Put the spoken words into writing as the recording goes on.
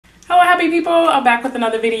Hello happy people, I'm back with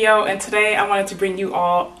another video, and today I wanted to bring you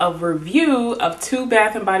all a review of two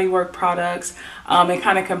Bath & Body Works products and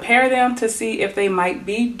kind of compare them to see if they might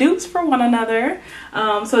be dupes for one another.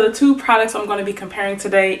 So the two products I'm going to be comparing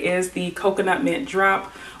today is the Coconut Mint Drop,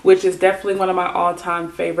 which is definitely one of my all-time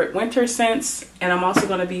favorite winter scents, and I'm also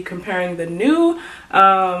going to be comparing the new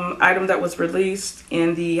item that was released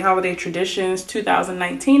in the Holiday Traditions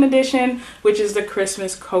 2019 edition, which is the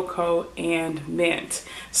Christmas Cocoa and Mint.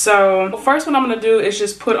 So first what I'm going to do is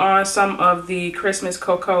just put on some of the Christmas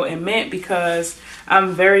Cocoa and Mint because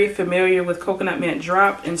I'm very familiar with Coconut Mint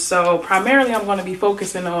Drop, and so primarily I'm going to be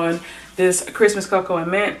focusing on this Christmas Cocoa and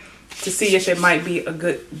Mint to see if it might be a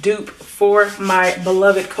good dupe for my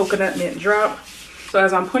beloved Coconut Mint Drop. So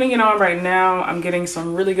as I'm putting it on right now, I'm getting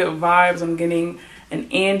some really good vibes. I'm getting an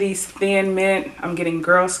Andes Thin Mint. I'm getting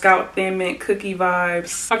Girl Scout Thin Mint cookie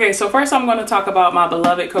vibes. Okay, so first I'm going to talk about my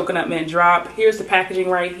beloved Coconut Mint Drop. Here's the packaging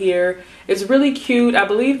right here. It's really cute. I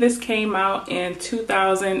believe this came out in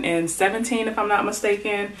 2017 if I'm not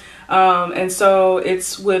mistaken. And so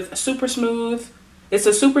it's with super smooth. It's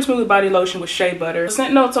a super smooth body lotion with shea butter. The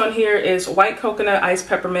scent notes on here is white coconut, iced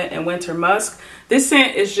peppermint, and winter musk. This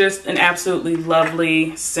scent is just an absolutely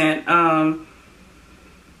lovely scent.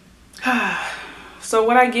 So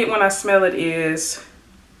what I get when I smell it is,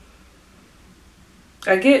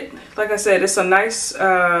 I get, like I said, it's a nice,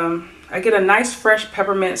 I get a nice fresh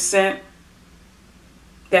peppermint scent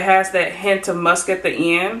that has that hint of musk at the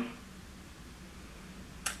end.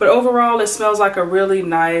 But overall, it smells like a really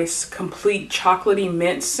nice, complete chocolatey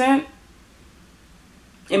mint scent.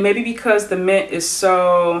 And maybe because the mint is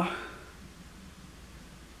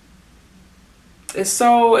it's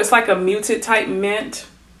like a muted type mint.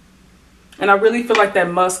 And I really feel like that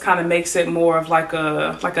musk kind of makes it more of like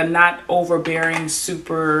a not overbearing,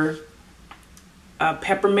 super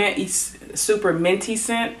peppermint, super minty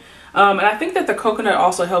scent. And I think that the coconut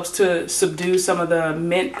also helps to subdue some of the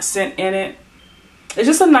mint scent in it. It's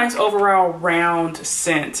just a nice overall round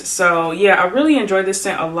scent. So yeah, I really enjoy this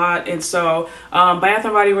scent a lot. And so Bath &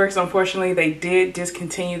 Body Works, unfortunately, they did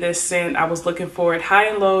discontinue this scent. I was looking for it high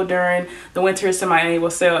and low during the winter semi-annual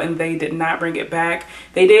sale, and they did not bring it back.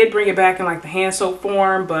 They did bring it back in like the hand soap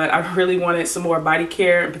form, but I really wanted some more body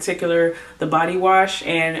care, in particular the body wash,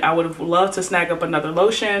 and I would have loved to snag up another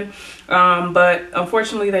lotion. But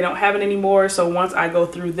unfortunately they don't have it anymore. So once I go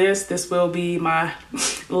through this will be my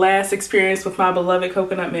last experience with my beloved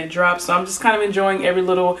Coconut Mint Drop. So I'm just kind of enjoying every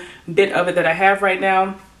little bit of it that I have right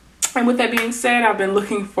now. And with that being said, I've been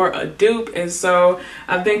looking for a dupe, and so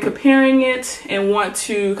I've been comparing it and want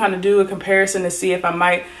to kind of do a comparison to see if I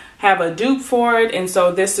might have a dupe for it. And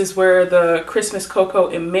so this is where the Christmas Cocoa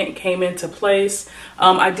and Mint came into place.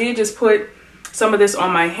 I did just put some of this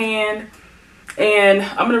on my hand, and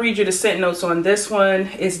I'm going to read you the scent notes on this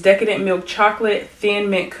one. It's decadent milk chocolate,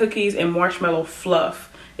 thin mint cookies, and marshmallow fluff.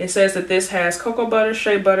 It says that this has cocoa butter,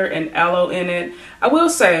 shea butter, and aloe in it. I will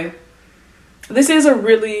say, this is a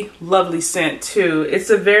really lovely scent too. It's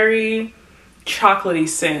a very chocolatey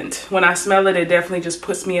scent. When I smell it, it definitely just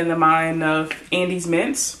puts me in the mind of Andes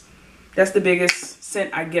Mints. That's the biggest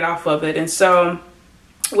scent I get off of it. And so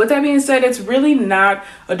with that being said, it's really not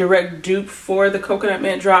a direct dupe for the Coconut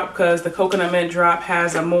Mint Drop, because the Coconut Mint Drop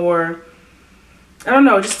has a more, I don't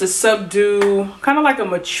know, just a subdue, kind of like a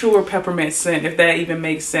mature peppermint scent, if that even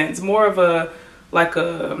makes sense. More of a, like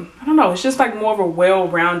a, I don't know, it's just like more of a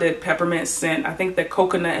well-rounded peppermint scent. I think the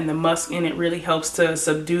coconut and the musk in it really helps to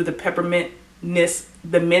subdue the peppermintness,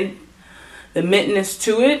 the mintness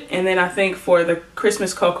to it. And then I think for the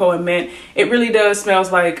Christmas Cocoa and Mint, it really does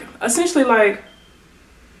smells like, essentially like,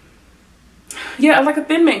 yeah, like a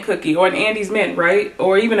thin mint cookie or an Andes Mint, right?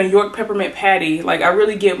 Or even a York peppermint patty. Like I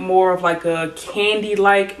really get more of like a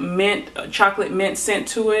candy-like mint, chocolate mint scent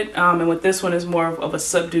to it. And with this one is more of a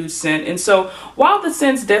subdued scent. And so while the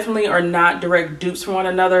scents definitely are not direct dupes from one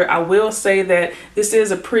another, I will say that this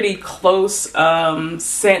is a pretty close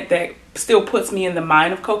scent that still puts me in the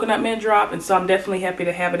mind of Coconut Mint Drop, and so I'm definitely happy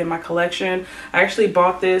to have it in my collection. I actually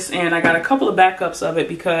bought this and I got a couple of backups of it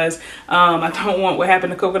because I don't want what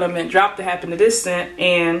happened to Coconut Mint Drop to happen to this scent.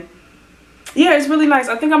 And yeah, it's really nice.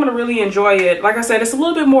 I think I'm gonna really enjoy it. Like I said, it's a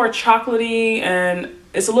little bit more chocolatey, and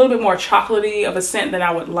it's a little bit more chocolatey of a scent than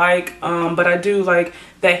I would like, but I do like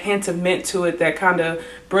that hint of mint to it that kind of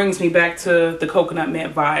brings me back to the Coconut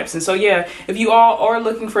Mint vibes. And so yeah, if you all are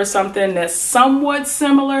looking for something that's somewhat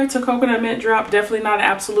similar to Coconut Mint Drop, definitely not an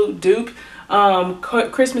absolute dupe,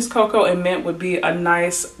 Christmas cocoa and mint would be a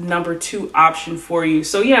nice number 2 option for you.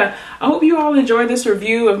 So yeah, I hope you all enjoyed this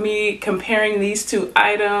review of me comparing these 2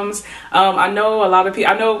 items. I know a lot of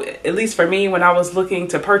people, I know at least for me, when I was looking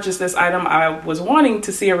to purchase this item, I was wanting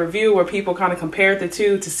to see a review where people kind of compared the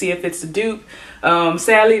 2 to see if it's a dupe.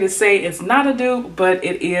 Sadly to say, it's not a dupe, but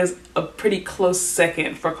it is a pretty close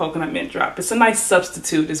second for coconut mint drop. It's a nice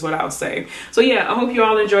substitute is what I'll say. So yeah, I hope you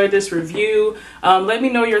all enjoyed this review. Let me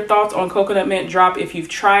know your thoughts on coconut mint drop if you've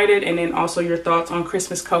tried it, and then also your thoughts on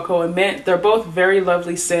Christmas cocoa and mint. They're both very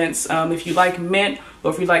lovely scents. If you like mint, or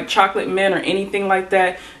if you like chocolate mint or anything like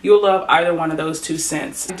that, you'll love either one of those 2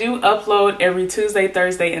 scents. I do upload every Tuesday,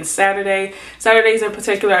 Thursday, and Saturday. Saturdays in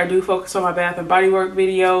particular, I do focus on my Bath and Body Work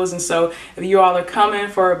videos, and so if you all are coming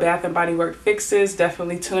for Bath and Body Work fixes,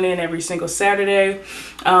 definitely tune in every single Saturday.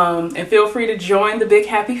 And feel free to join the Big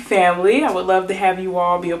Happy family. I would love to have you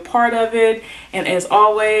all be a part of it. And as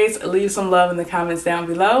always, leave some love in the comments down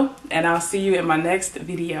below, and I'll see you in my next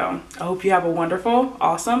video. I hope you have a wonderful,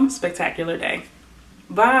 awesome, spectacular day.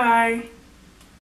 Bye.